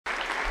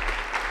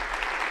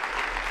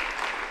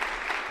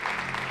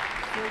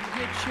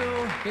Forget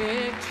your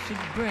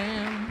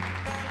hexagram.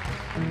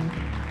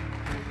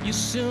 You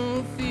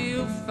soon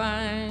feel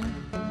fine.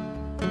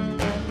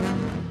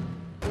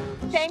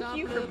 Thank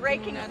you for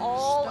breaking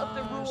all of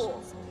the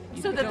rules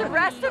so that the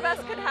rest of us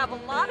could have a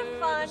lot of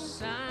fun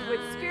with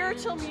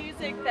spiritual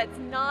music that's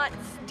not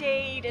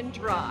staid and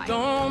dry.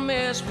 Don't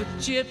mess with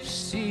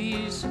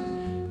gypsies,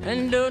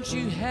 and don't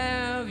you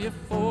have your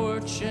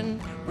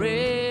fortune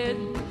read.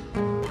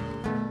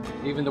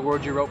 Even the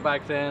words you wrote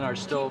back then are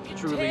still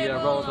truly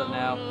relevant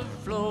now. On the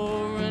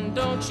floor, and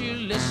don't you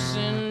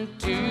listen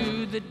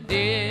to the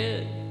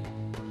dead.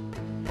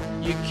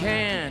 You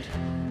can't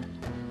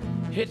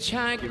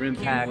hitchhike Your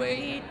impact your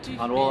way to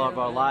on all of heaven.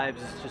 our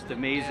lives is just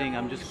amazing.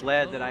 I'm just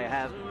glad that I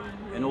have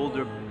an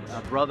older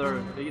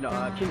brother, you know,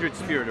 a kindred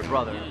spirit, a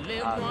brother to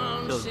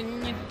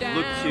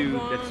look to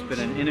that's been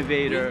an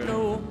innovator.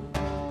 No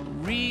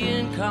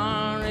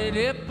reincarnate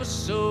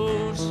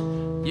episodes.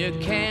 You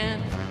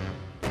can't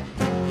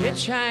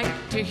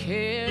hitchhike to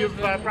heaven. You've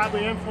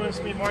probably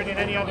influenced me more than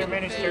any other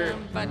minister.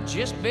 By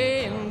just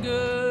being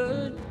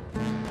good.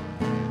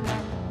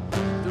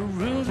 The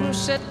rules were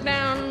set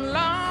down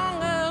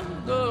long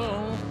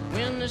ago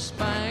when the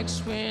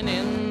spikes went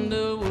in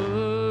the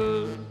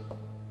wood.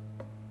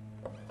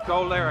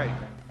 Go, Larry.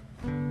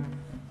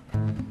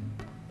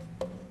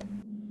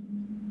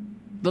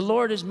 The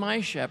Lord is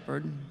my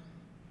shepherd.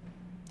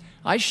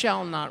 I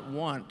shall not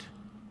want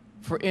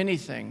for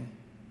anything,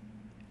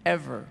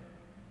 ever.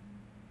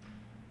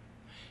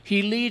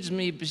 He leads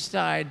me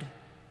beside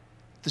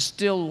the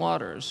still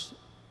waters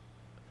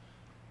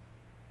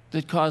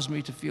that cause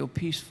me to feel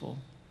peaceful.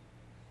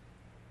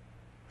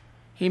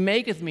 He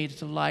maketh me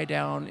to lie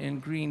down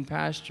in green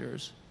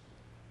pastures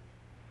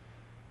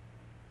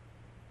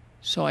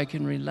so I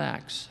can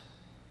relax.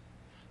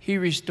 He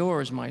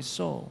restores my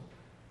soul.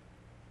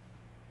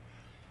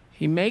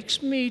 He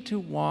makes me to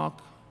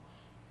walk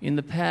in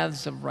the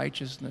paths of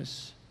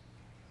righteousness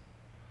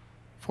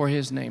for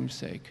his name's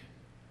sake.